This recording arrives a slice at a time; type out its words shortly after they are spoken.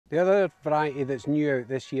The other variety that's new out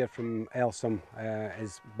this year from Elsom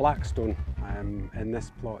is Blackstone in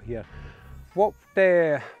this plot here. What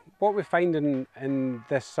we find in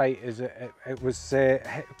this site is it was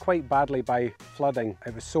hit quite badly by flooding.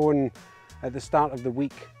 It was sown at the start of the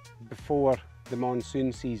week before the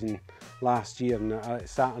monsoon season last year, and it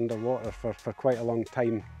sat underwater for quite a long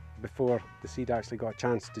time before the seed actually got a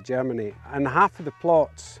chance to germinate. And half of the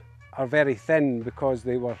plots are very thin because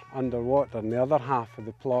they were underwater, and the other half of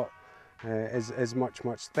the plot is much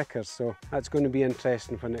thicker, so that's going to be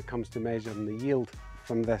interesting when it comes to measuring the yield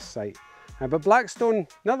from this site. But Blackstone,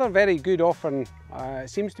 another very good offering,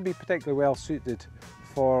 seems to be particularly well suited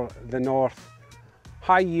for the north.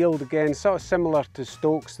 High yield again, sort of similar to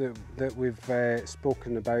Stokes that we've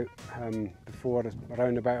spoken about before,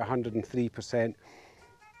 around about 103%.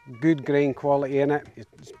 Good grain quality in it,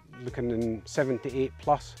 it's looking in 78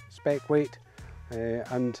 plus spec weight,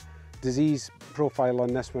 and disease profile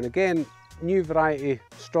on this one again, new variety,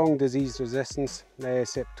 strong disease resistance.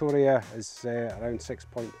 Septoria is around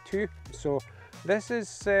 6.2, so this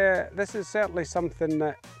is certainly something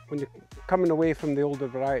that when you're coming away from the older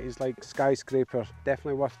varieties like Skyscraper,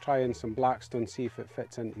 definitely worth trying some Blackstone, see if it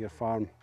fits into your farm.